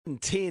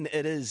10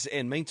 it is,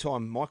 and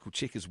meantime, Michael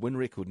Cheika's win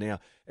record now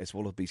as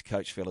Wallabies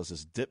coach, fellas,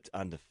 has dipped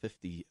under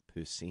 50%.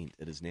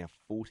 It is now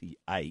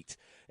 48,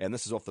 and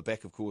this is off the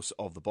back, of course,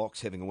 of the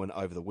Box having a win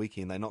over the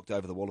weekend. They knocked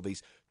over the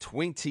Wallabies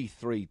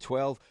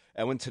 23-12.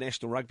 Our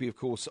international rugby, of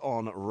course,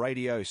 on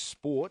Radio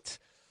Sport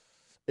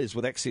is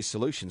with Access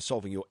Solutions,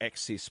 solving your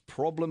access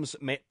problems.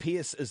 Matt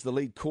Pearce is the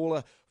lead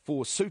caller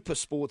for Super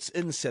Sports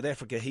in South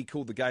Africa. He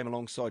called the game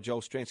alongside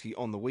Joel Stransky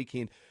on the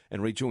weekend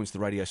and rejoins the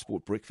Radio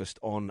Sport breakfast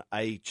on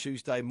a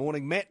Tuesday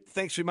morning. Matt,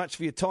 thanks very much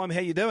for your time. How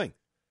are you doing?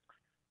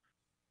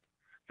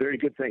 Very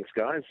good, thanks,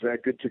 guys.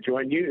 Good to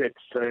join you.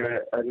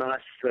 It's a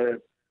nice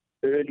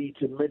early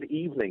to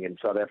mid-evening in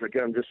South Africa.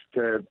 I'm just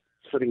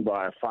sitting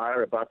by a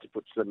fire, about to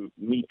put some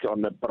meat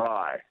on the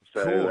braai.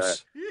 So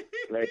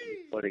glad to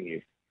be joining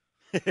you.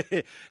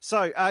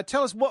 So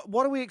tell us,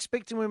 what are we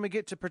expecting when we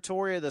get to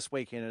Pretoria this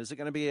weekend? Is it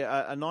going to be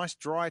a nice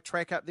dry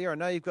track up there? I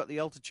know you've got the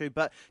altitude,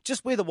 but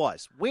just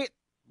weather-wise, wet,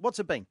 what's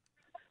it been?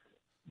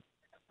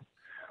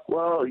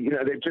 Well,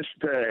 they've just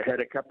had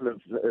a couple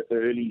of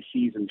early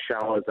season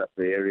showers up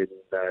there in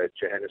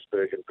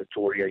Johannesburg and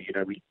Pretoria.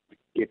 We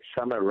get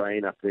summer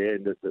rain up there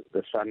in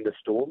the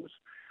thunderstorms,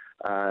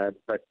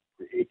 but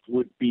it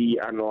would be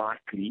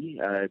unlikely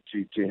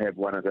to have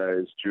one of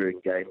those during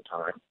game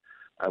time.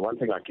 One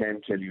thing I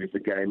can tell you is the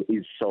game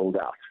is sold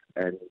out,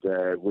 and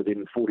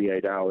within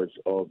 48 hours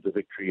of the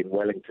victory in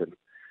Wellington,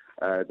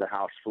 the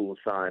house full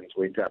signs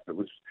went up. It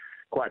was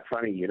quite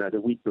funny,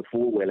 the week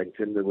before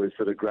Wellington, there were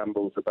sort of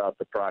grumbles about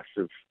the price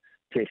of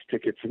test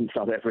tickets in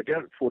South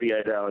Africa.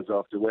 48 hours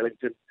after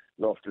Wellington,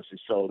 Loftus is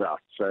sold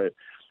out. So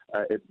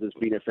there's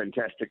been a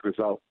fantastic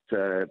result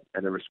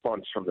and a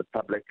response from the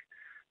public,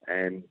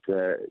 and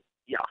it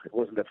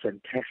wasn't a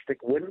fantastic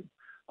win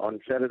on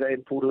Saturday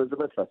in Port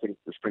Elizabeth. I think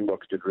the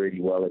Springboks did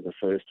really well in the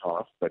first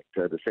half, but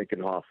the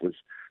second half was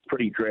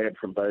pretty drab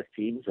from both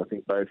teams. I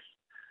think both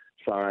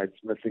sides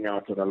missing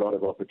out on a lot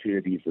of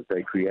opportunities that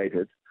they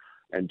created,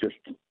 and just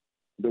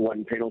the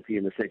one penalty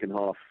in the second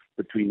half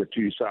between the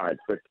two sides.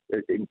 But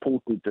it's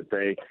important that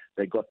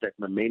they got that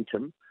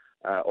momentum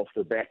off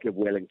the back of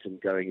Wellington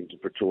going into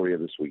Pretoria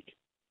this week.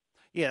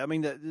 Yeah, I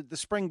mean, the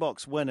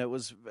Springboks win, it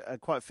was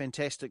quite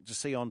fantastic to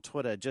see on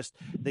Twitter, just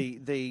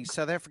the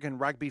South African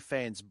rugby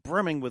fans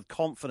brimming with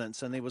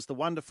confidence, and there was the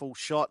wonderful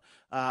shot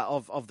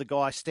of the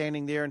guy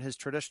standing there in his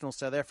traditional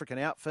South African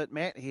outfit,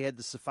 Matt. He had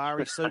the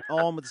safari suit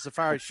on with the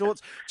safari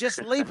shorts,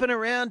 just leaping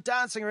around,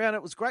 dancing around.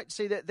 It was great to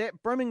see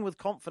that brimming with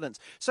confidence.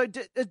 So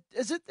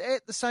is it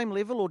at the same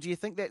level, or do you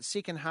think that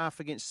second half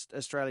against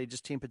Australia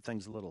just tempered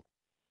things a little?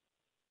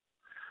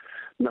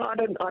 No, I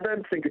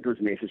don't think it was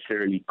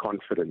necessarily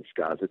confidence,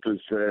 guys. It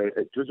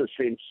was a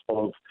sense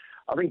of,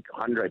 I think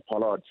Andre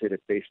Pollard said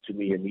it best to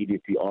me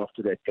immediately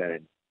after that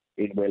game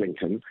in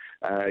Wellington.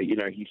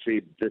 He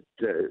said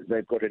that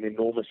they've got an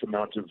enormous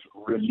amount of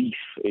relief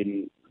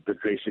in the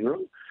dressing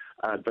room,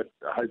 but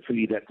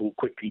hopefully that will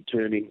quickly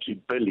turn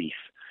into belief.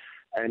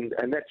 And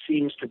that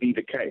seems to be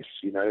the case.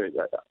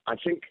 I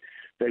think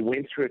they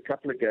went through a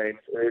couple of games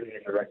early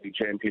in the Rugby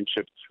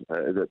Championships,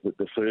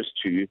 the first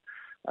two,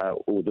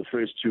 or the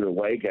first two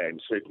away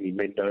games, certainly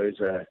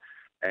Mendoza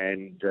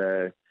and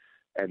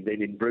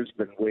then in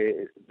Brisbane,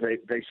 where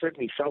they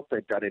certainly felt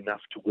they'd done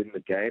enough to win the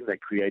game. They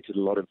created a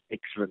lot of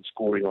excellent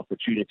scoring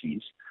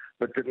opportunities,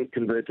 but didn't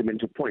convert them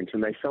into points.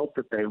 And they felt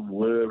that they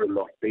were a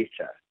lot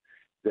better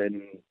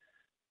than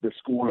the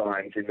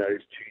scorelines in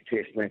those two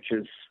test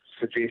matches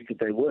suggested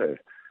they were.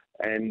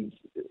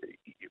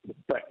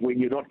 But when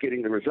you're not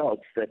getting the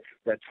results,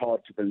 that's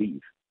hard to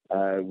believe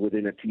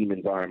within a team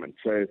environment.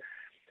 So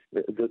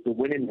the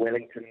win in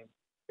Wellington,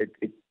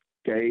 it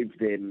gave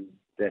them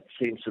that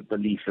sense of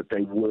belief that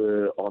they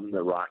were on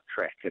the right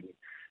track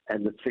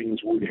and that things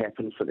would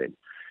happen for them.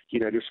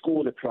 To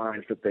score the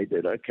tries that they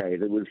did, okay,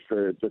 there was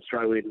the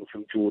throw-in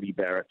from Geordie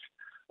Barrett,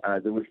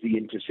 there was the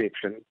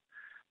interception,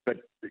 but,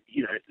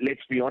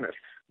 let's be honest,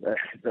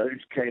 those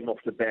came off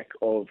the back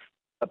of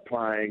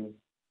applying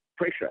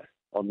pressure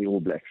on the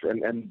All Blacks.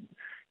 And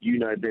you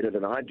know better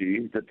than I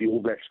do that the All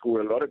Blacks score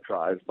a lot of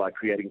tries by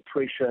creating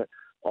pressure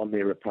on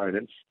their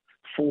opponents,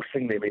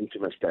 forcing them into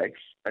mistakes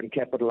and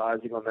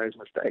capitalising on those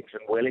mistakes.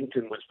 And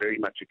Wellington was very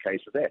much a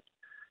case of that.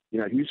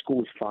 Who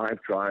scores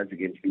 5 tries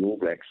against the All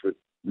Blacks with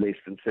less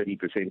than 30%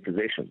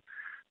 possession?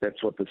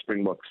 That's what the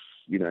Springboks,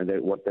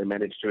 what they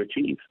managed to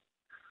achieve.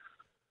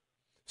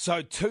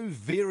 So 2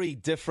 very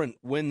different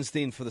wins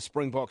then for the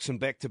Springboks in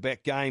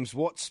back-to-back games.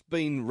 What's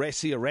been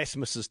Rassie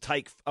Erasmus's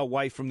take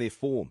away from their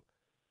form?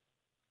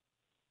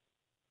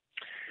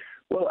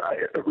 Well,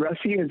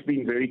 Rassie has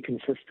been very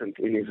consistent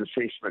in his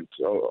assessment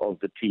of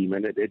the team,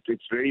 and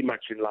it's very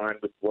much in line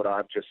with what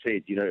I've just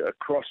said.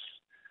 Across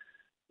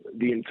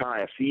the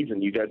entire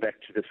season, you go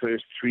back to the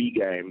first 3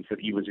 games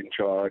that he was in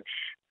charge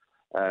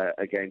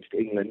against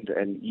England,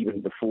 and even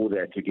before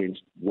that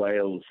against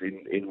Wales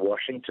in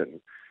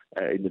Washington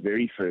in the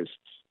very first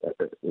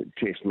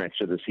test match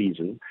of the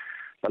season.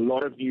 A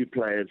lot of new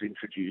players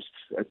introduced,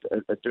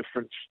 a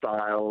different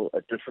style,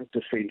 a different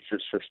defensive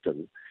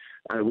system,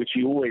 which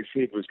he always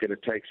said was going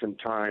to take some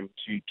time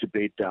to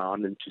bed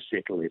down and to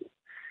settle in.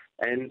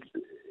 And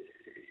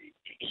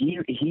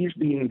he's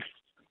been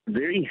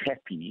very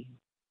happy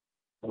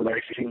the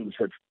way things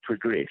have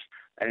progressed,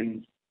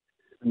 and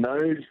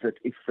knows that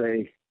if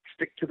they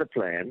stick to the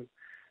plan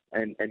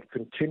and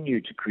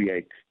continue to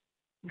create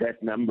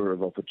that number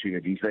of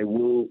opportunities, they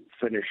will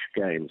finish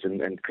games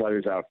and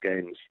close out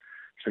games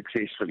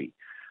successfully.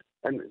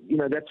 And,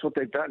 that's what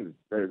they've done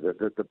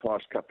the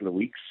past couple of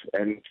weeks.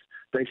 And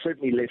they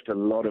certainly left a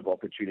lot of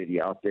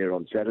opportunity out there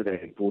on Saturday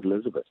in Port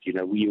Elizabeth.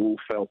 We all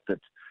felt that,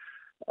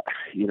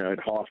 at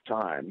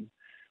half-time,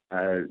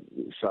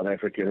 South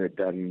Africa had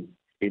done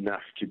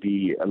enough to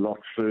be a lot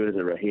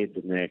further ahead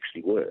than they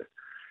actually were.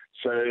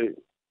 So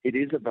it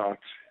is about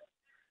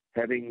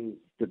having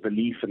the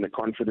belief and the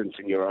confidence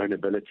in your own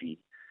ability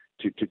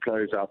to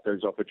close out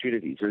those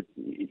opportunities.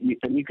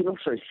 And you can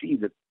also see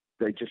that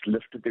they just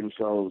lifted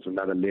themselves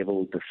another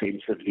level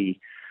defensively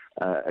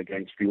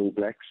against the All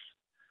Blacks,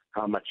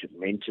 how much it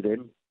meant to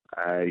them.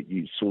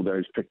 You saw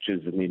those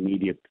pictures in the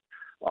immediate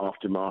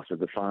aftermath of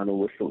the final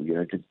whistle,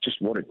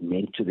 just what it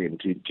meant to them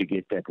to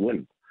get that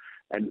win.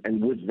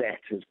 And with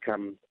that has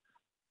come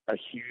a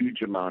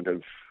huge amount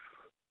of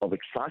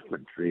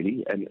excitement,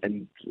 really.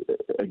 And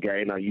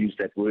again, I use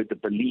that word, the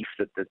belief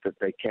that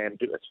they can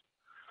do it.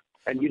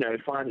 And,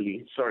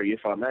 finally, sorry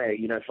if I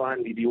may,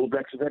 finally the All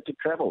Blacks have had to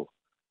travel,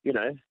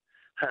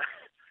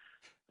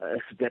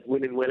 that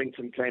win in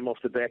Wellington came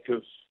off the back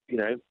of,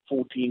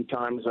 14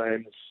 time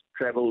zones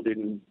travelled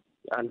in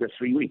under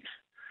 3 weeks,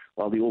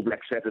 while the All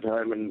Blacks sat at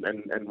home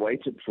and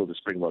waited for the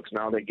Springboks.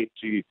 Now they get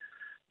to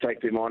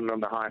take them on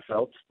the high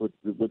felt, with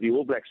the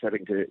All Blacks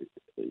having to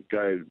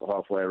go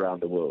halfway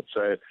around the world.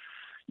 So,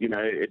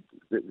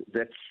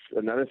 that's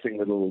another thing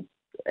that will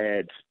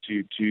add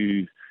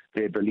to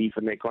their belief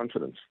and their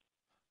confidence.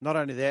 Not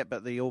only that,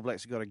 but the All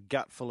Blacks have got a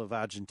gut full of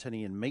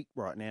Argentinian meat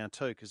right now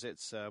too, because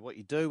that's what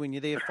you do when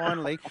you're there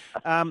finally.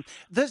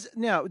 The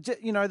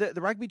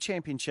Rugby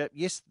Championship,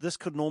 yes, this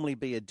could normally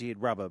be a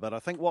dead rubber, but I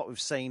think what we've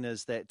seen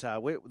is that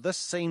this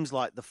seems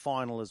like the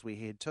final as we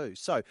head to.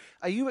 So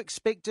are you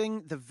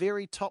expecting the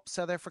very top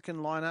South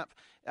African lineup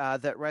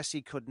that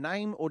Rassie could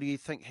name, or do you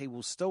think he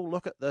will still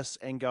look at this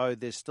and go,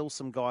 there's still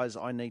some guys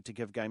I need to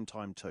give game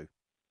time to?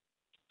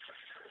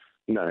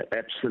 No,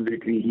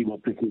 absolutely. He will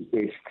pick his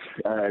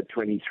best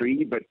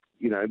 23, but,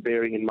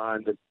 bearing in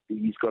mind that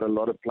he's got a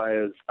lot of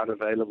players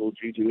unavailable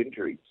due to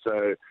injury.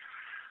 So,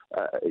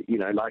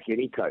 like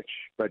any coach.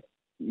 But,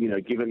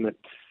 given that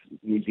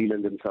New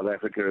Zealand and South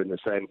Africa are in the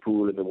same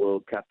pool in the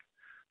World Cup,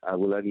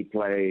 will only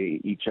play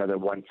each other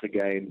once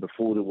again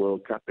before the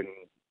World Cup in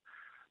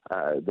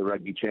the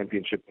Rugby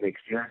Championship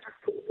next year.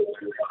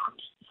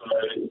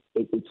 So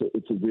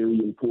it's a very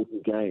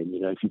important game.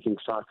 If you think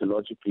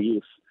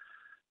psychologically,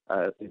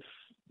 if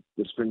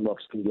the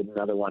Springboks can get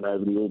another one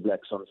over the All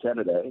Blacks on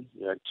Saturday,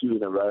 2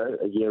 in a row,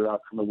 a year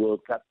out from the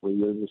World Cup where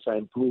you're in the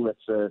same pool,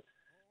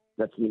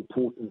 that's an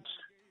important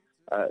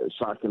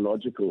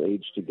psychological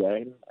edge to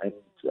gain, and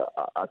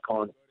I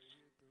can't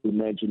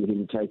imagine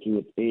him taking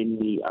it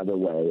any other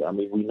way. I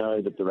mean, we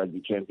know that the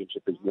Rugby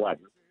Championship is won,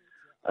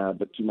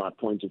 but to my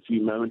point a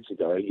few moments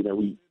ago,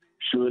 we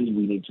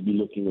need to be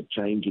looking at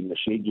changing the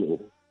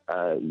schedule,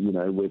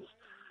 with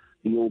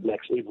the All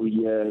Blacks every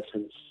year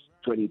since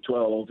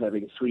 2012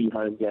 having 3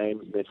 home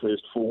games in their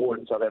first 4,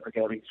 and South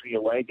Africa having 3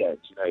 away games.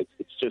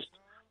 It's just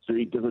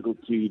very difficult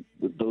to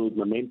build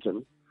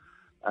momentum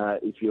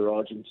if you're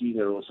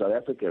Argentina or South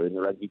Africa in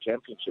the Rugby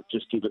Championship,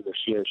 just given the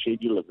sheer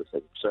schedule of the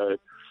thing. So,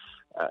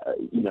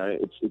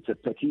 it's a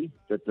pity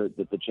that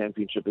the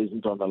championship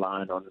isn't on the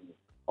line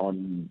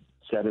on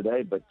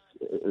Saturday, but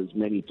as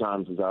many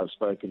times as I've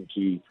spoken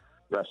to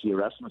Rassie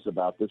Erasmus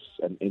about this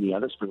and any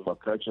other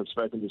Springbok coach, I've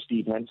spoken to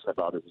Steve Hansen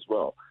about it as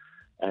well.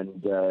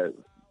 And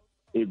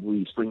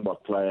every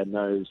Springbok player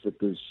knows that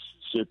there's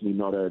certainly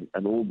not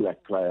an All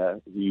Black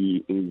player who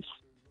is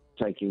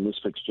taking this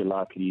fixture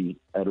lightly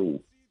at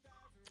all.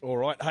 All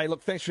right. Hey,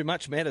 look, thanks very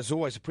much, Matt. As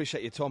always,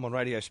 appreciate your time on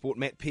Radio Sport.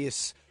 Matt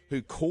Pearce,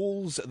 who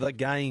calls the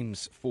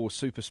games for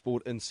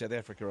SuperSport in South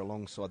Africa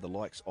alongside the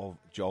likes of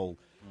Joel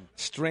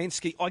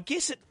Stransky. I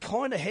guess it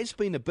kind of has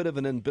been a bit of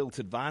an inbuilt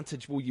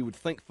advantage, well, you would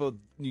think, for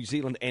New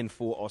Zealand and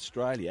for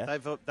Australia.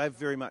 They've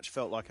very much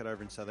felt like it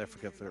over in South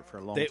Africa for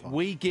a long time. That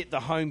we get the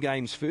home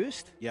games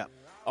first. Yeah.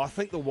 I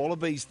think the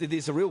Wallabies,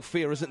 there's a real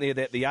fear, isn't there,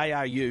 that the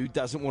ARU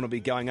doesn't want to be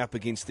going up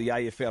against the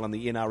AFL and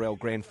the NRL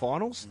Grand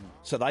Finals.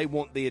 So they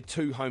want their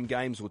 2 home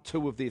games or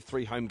 2 of their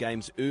 3 home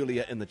games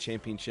earlier in the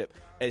championship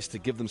as to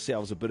give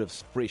themselves a bit of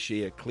fresh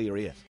air, clear air.